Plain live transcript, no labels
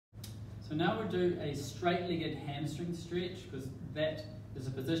So now we'll do a straight-legged hamstring stretch, because that is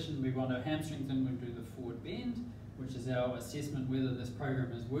a position we want our hamstrings in when we do the forward bend, which is our assessment whether this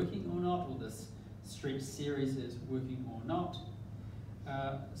program is working or not, or this stretch series is working or not.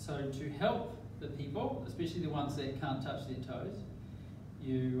 So to help the people, especially the ones that can't touch their toes,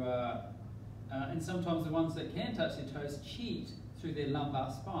 and sometimes the ones that can touch their toes cheat through their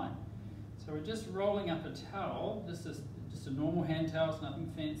lumbar spine. So we're just rolling up a towel, just a normal hand towel, it's nothing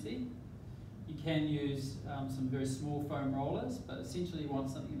fancy. You can use some very small foam rollers, but essentially you want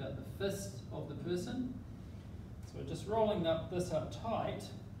something about the fist of the person. So we're just rolling this up tight,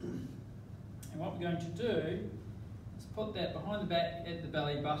 and what we're going to do is put that behind the back at the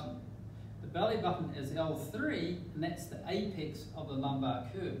belly button. The belly button is L3, and that's the apex of the lumbar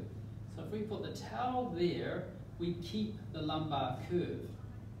curve. So if we put the towel there, we keep the lumbar curve,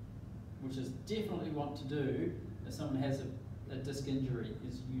 which is definitely what to do if someone has a disc injury,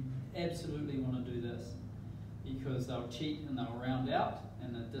 is you absolutely want to do this, because they'll cheat and they'll round out,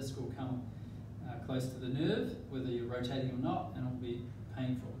 and the disc will come close to the nerve, whether you're rotating or not, and it'll be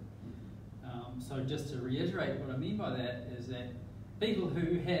painful. So just to reiterate, what I mean by that is that people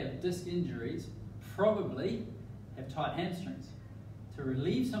who have disc injuries probably have tight hamstrings. To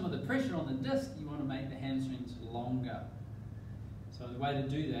relieve some of the pressure on the disc, you want to make the hamstrings longer. So the way to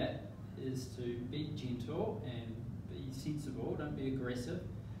do that is to be gentle and be sensible, don't be aggressive.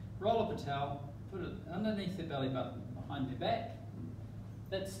 Roll up a towel, put it underneath the belly button behind their back.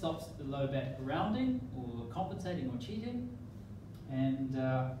 That stops the low back rounding or compensating or cheating. And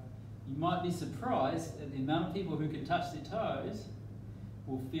you might be surprised at the amount of people who can touch their toes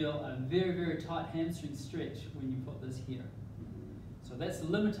will feel a very, very tight hamstring stretch when you put this here. So that's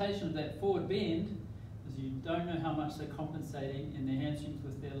the limitation of that forward bend, is you don't know how much they're compensating in their hamstrings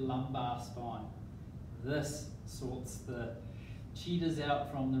with their lumbar spine. This sorts the cheaters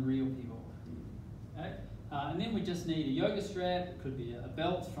out from the real people. Okay? And then we just need a yoga strap. It could be a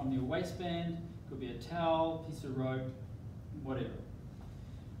belt from your waistband, it could be a towel, piece of rope, whatever.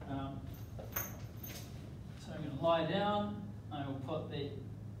 So I'm going to lie down. I will put the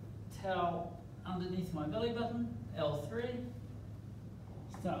towel underneath my belly button, L3.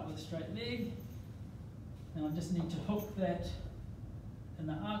 Start with a straight leg. And I just need to hook that in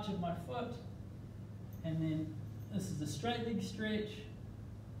the arch of my foot. And then this is the straight leg stretch.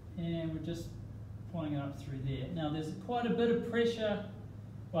 And we're just pulling it up through there. Now there's quite a bit of pressure.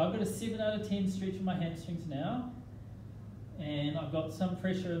 Well, I've got a 7 out of 10 stretch in my hamstrings now. And I've got some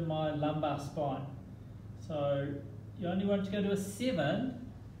pressure in my lumbar spine. So you only want to go to a 7.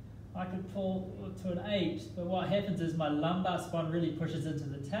 I could pull to an 8, but what happens is my lumbar spine really pushes into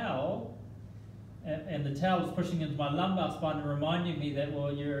the towel, and the towel is pushing into my lumbar spine and reminding me that,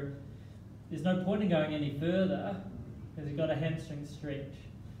 well, there's no point in going any further because you've got a hamstring stretch.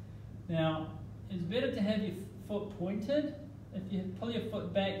 Now, it's better to have your foot pointed. If you pull your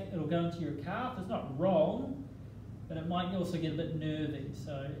foot back, it'll go into your calf. It's not wrong, but it might also get a bit nervy.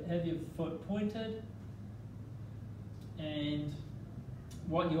 So have your foot pointed, and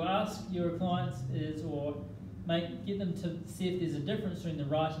what you ask your clients is, or get them to see if there's a difference between the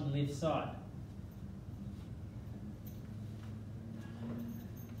right and left side,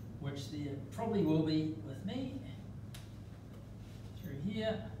 which there probably will be with me. Through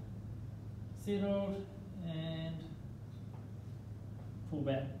here, settled, and pull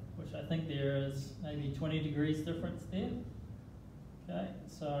back, which I think there is maybe 20 degrees difference there. Okay,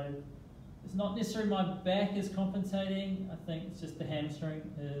 so it's not necessarily my back is compensating. I think it's just the hamstring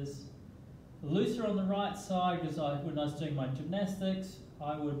is looser on the right side, because when I was doing my gymnastics,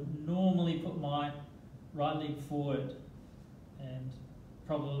 I would normally put my right leg forward, and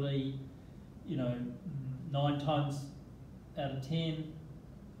probably, 9 times out of 10,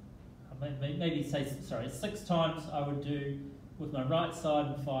 maybe say, 6 times I would do with my right side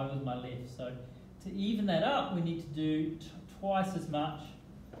and 5 with my left. So to even that up, we need to do twice as much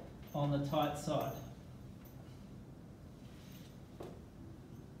on the tight side,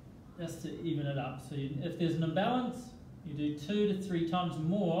 just to even it up. So if there's an imbalance, you do 2 to 3 times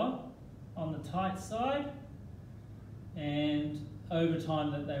more on the tight side, and over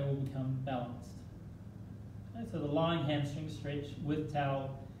time that they will become balanced. Okay, so the lying hamstring stretch with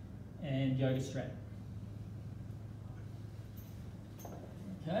towel and yoga strap.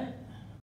 Okay.